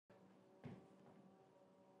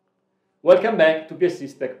Welcome back to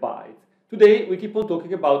PSC Tech Byte. Today we keep on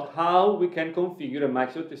talking about how we can configure a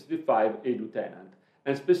Microsoft 365 EDU Tenant.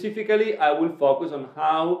 And specifically I will focus on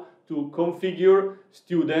how to configure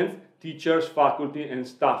students, teachers, faculty and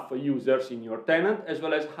staff users in your tenant, as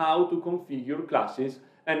well as how to configure classes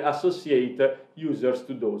and associate users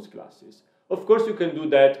to those classes. Of course, you can do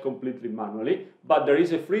that completely manually, but there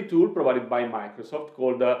is a free tool provided by Microsoft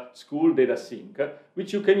called School Data Sync,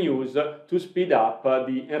 which you can use to speed up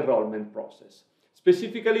the enrollment process.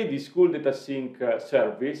 Specifically, the School Data Sync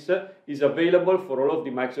service is available for all of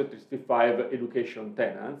the Microsoft 365 education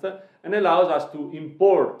tenants and allows us to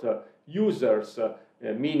import users,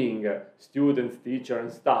 meaning students, teachers,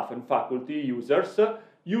 and staff and faculty users,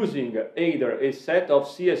 using either a set of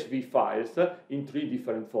CSV files in 3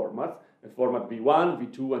 different formats, the format V1,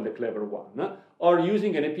 V2, and the Clever one, or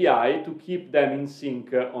using an API to keep them in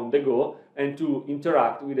sync on the go and to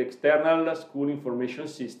interact with external school information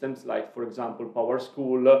systems like, for example,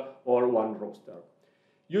 PowerSchool or OneRoster.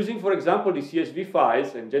 Using, for example, the CSV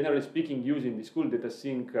files, and generally speaking, using the School Data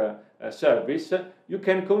Sync service, you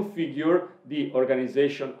can configure the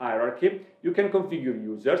organization hierarchy, you can configure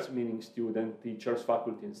users, meaning students, teachers,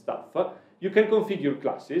 faculty, and staff, you can configure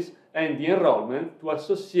classes and the enrollment to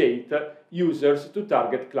associate users to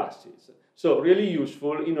target classes. So really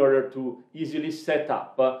useful in order to easily set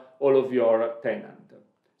up all of your tenant.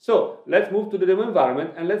 So let's move to the demo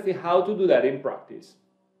environment and let's see how to do that in practice.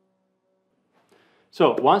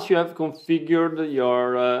 So once you have configured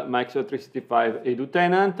your Microsoft 365 EDU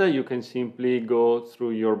Tenant, you can simply go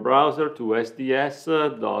through your browser to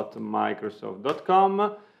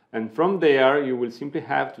sds.microsoft.com, and from there you will simply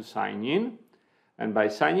have to sign in. And by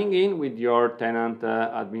signing in with your tenant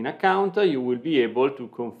admin account, you will be able to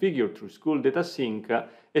configure through School Data Sync a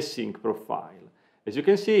sync profile. As you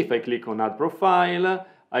can see, if I click on Add Profile,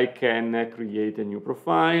 I can create a new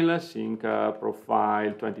profile, Sync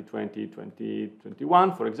Profile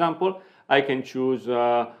 2020-2021, for example. I can choose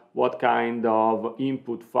what kind of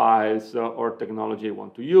input files or technology I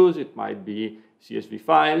want to use. It might be CSV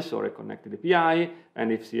files or a connected API,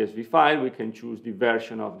 and if CSV file, we can choose the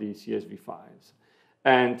version of the CSV files.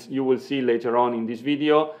 And you will see later on in this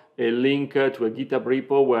video a link to a GitHub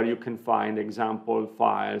repo where you can find example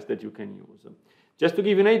files that you can use. Just to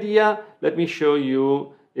give you an idea, let me show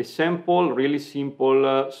you a sample, really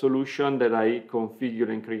simple solution that I configured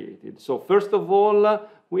and created. So first of all,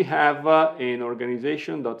 we have an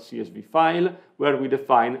organization.csv file where we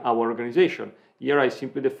define our organization. Here I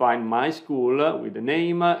simply define my school with the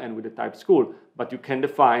name and with the type school, but you can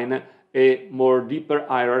define a more deeper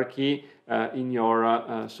hierarchy in your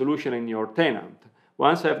solution, in your tenant.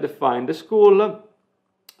 Once I've defined the school,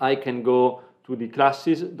 I can go to the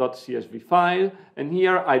classes.csv file, and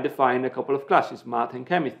here I define a couple of classes, math and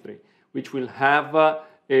chemistry, which will have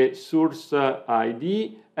a source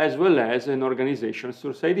ID as well as an organization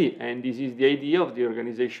source ID. And this is the idea of the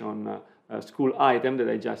organization school item that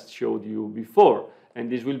I just showed you before. And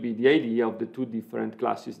this will be the idea of the 2 different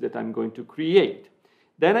classes that I'm going to create.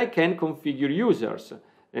 Then I can configure users,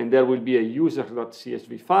 and there will be a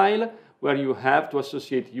user.csv file where you have to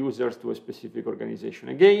associate users to a specific organization.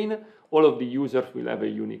 Again, all of the users will have a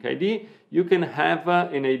unique ID. You can have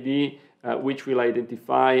an ID which will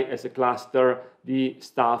identify as a cluster the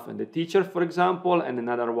staff and the teacher, for example, and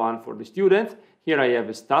another one for the students. Here I have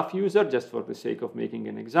a staff user, just for the sake of making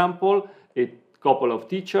an example, a couple of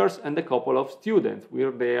teachers and a couple of students,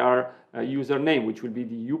 where they are username, which will be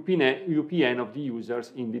the UPN of the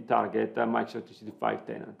users in the target Microsoft 365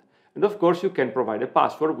 tenant. And of course, you can provide a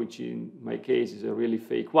password, which in my case is a really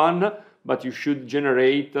fake one, but you should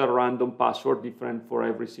generate a random password different for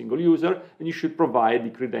every single user, and you should provide the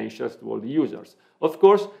credentials to all the users. Of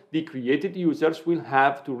course, the created users will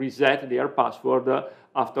have to reset their password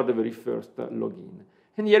after the very first login.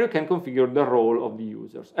 And here you can configure the role of the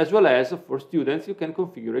users. As well as for students, you can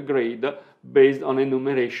configure a grade based on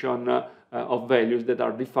enumeration of values that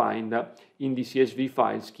are defined in the CSV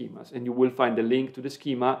file schemas. And you will find the link to the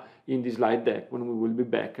schema in the slide deck when we will be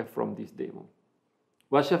back from this demo.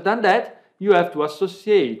 Once you have done that, you have to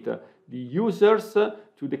associate the users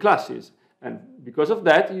to the classes. And because of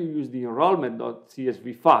that, you use the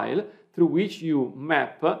enrollment.csv file through which you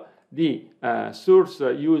map the source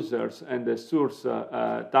users and the source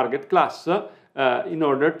target class in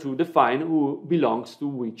order to define who belongs to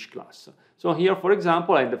which class. So here, for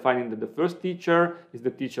example, I'm defining that the first teacher is the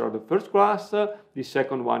teacher of the first class, the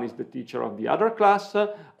second one is the teacher of the other class.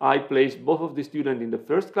 I place both of the students in the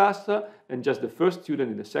first class and just the first student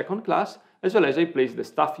in the second class, as well as I place the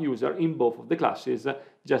staff user in both of the classes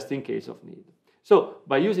just in case of need. So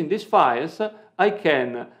by using these files, I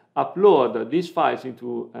can upload these files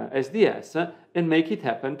into SDS and make it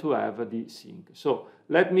happen to have the sync. So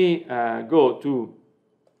let me go to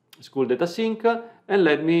School Data Sync and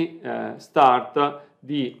let me start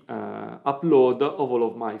the upload of all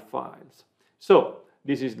of my files. So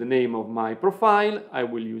this is the name of my profile. I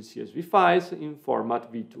will use CSV files in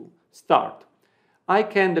format V2. Start. I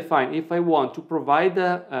can define if I want to provide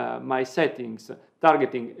my settings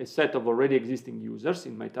targeting a set of already existing users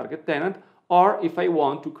in my target tenant, or if I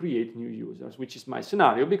want to create new users, which is my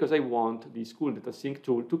scenario because I want the School Data Sync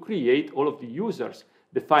tool to create all of the users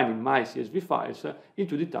defined in my CSV files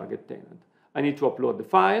into the target tenant. I need to upload the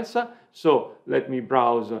files, so let me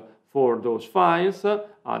browse for those files,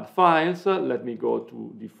 add files, let me go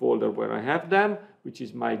to the folder where I have them, which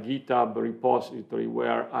is my GitHub repository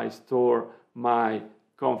where I store my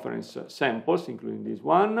conference samples, including this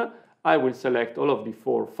one. I will select all of the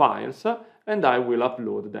 4 files and I will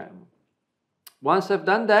upload them. Once I've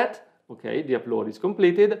done that, okay, the upload is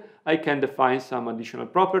completed, I can define some additional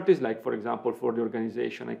properties, like for example for the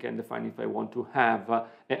organization I can define if I want to have a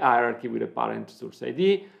hierarchy with a parent source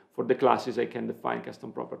ID. For the classes I can define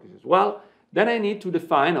custom properties as well. Then I need to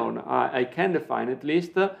define, or I can define at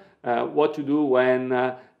least, what to do when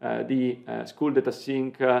the School Data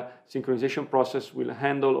Sync synchronization process will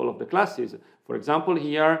handle all of the classes. For example,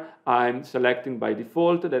 here I'm selecting by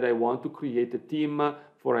default that I want to create a team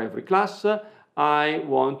for every class. I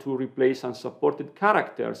want to replace unsupported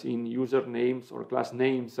characters in user names or class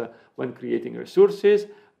names when creating resources.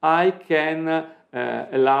 I can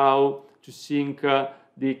allow to sync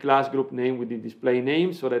the class group name with the display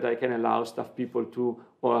name so that I can allow staff people to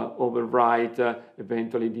overwrite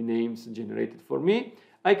eventually the names generated for me.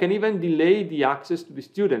 I can even delay the access to the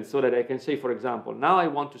students so that I can say, for example, now I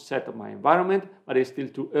want to set up my environment, but it's still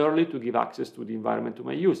too early to give access to the environment to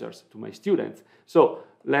my users, to my students. So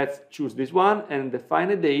let's choose this one and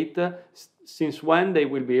define a date since when they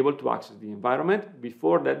will be able to access the environment.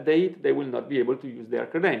 Before that date, they will not be able to use their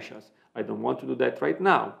credentials. I don't want to do that right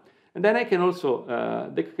now. And then I can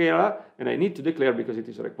also declare, and I need to declare because it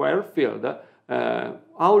is a required field,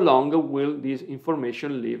 how long will this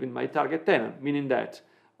information live in my target tenant, meaning that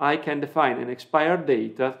I can define an expired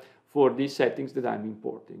date for the settings that I'm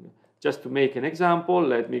importing. Just to make an example,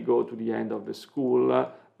 let me go to the end of the school,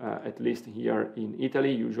 at least here in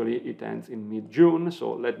Italy. Usually it ends in mid-June,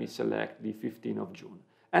 so let me select the 15th of June.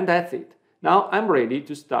 And that's it. Now I'm ready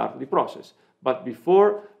to start the process. But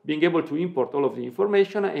before being able to import all of the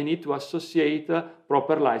information, I need to associate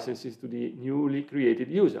proper licenses to the newly created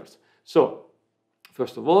users. So,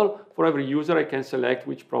 first of all, for every user, I can select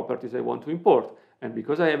which properties I want to import. And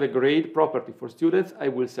because I have a grade property for students, I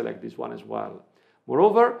will select this one as well.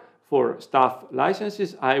 Moreover, for staff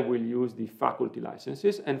licenses, I will use the faculty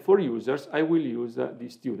licenses. And for users, I will use the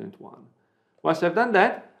student one. Once I've done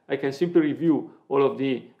that, I can simply review all of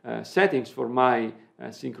the settings for my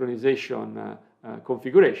synchronization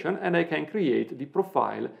configuration, and I can create the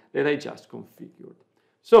profile that I just configured.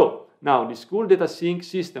 So now the School Data Sync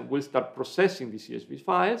system will start processing the CSV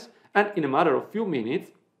files, and in a matter of few minutes,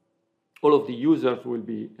 all of the users will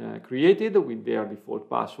be created with their default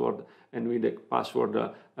password and with the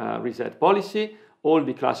password reset policy. All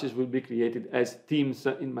the classes will be created as teams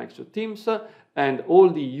in Microsoft Teams, and all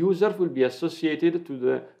the users will be associated to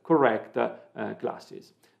the correct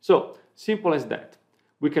classes. So, simple as that.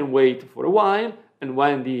 We can wait for a while, and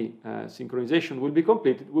when the synchronization will be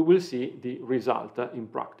completed, we will see the result in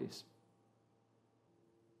practice.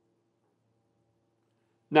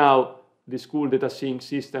 Now, the School Data Sync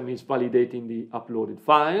system is validating the uploaded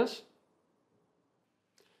files.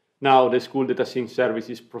 Now, the School Data Sync service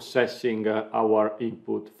is processing our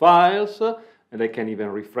input files, and I can even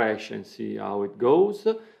refresh and see how it goes.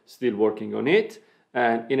 Still working on it.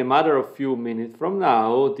 And in a matter of few minutes from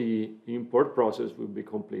now, the import process will be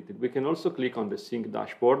completed. We can also click on the sync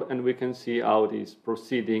dashboard and we can see how it is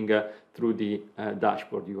proceeding through the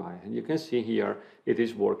dashboard UI. And you can see here it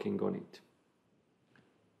is working on it.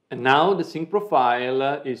 And now the sync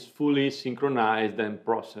profile is fully synchronized and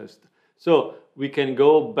processed. So we can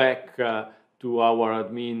go back to our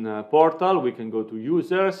admin portal, we can go to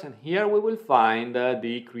users, and here we will find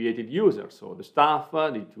the created users, so the staff,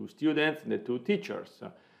 the 2 students, and the 2 teachers.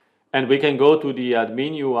 And we can go to the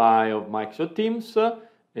admin UI of Microsoft Teams,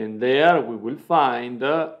 and there we will find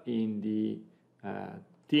in the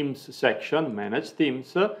Teams section, Manage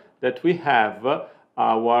Teams, that we have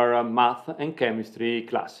our math and chemistry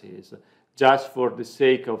classes. Just for the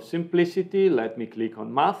sake of simplicity, let me click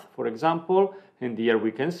on math, for example, and here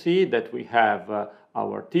we can see that we have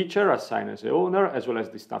our teacher assigned as the owner, as well as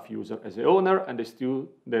the staff user as the owner, and the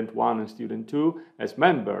student 1 and student 2 as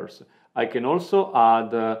members. I can also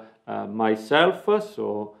add myself,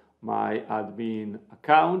 so my admin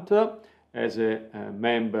account, as a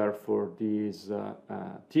member for this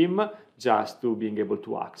team, just to being able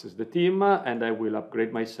to access the team, and I will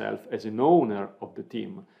upgrade myself as an owner of the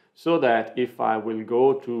team, so that if I will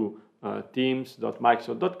go to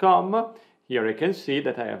teams.microsoft.com, here I can see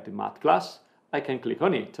that I have the math class. I can click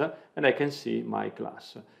on it and I can see my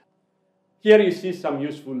class. Here you see some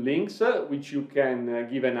useful links which you can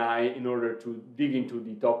give an eye in order to dig into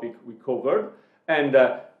the topic we covered. And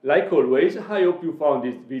like always, I hope you found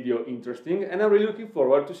this video interesting, and I'm really looking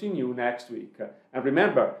forward to seeing you next week. And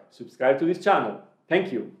remember, subscribe to this channel.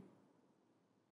 Thank you.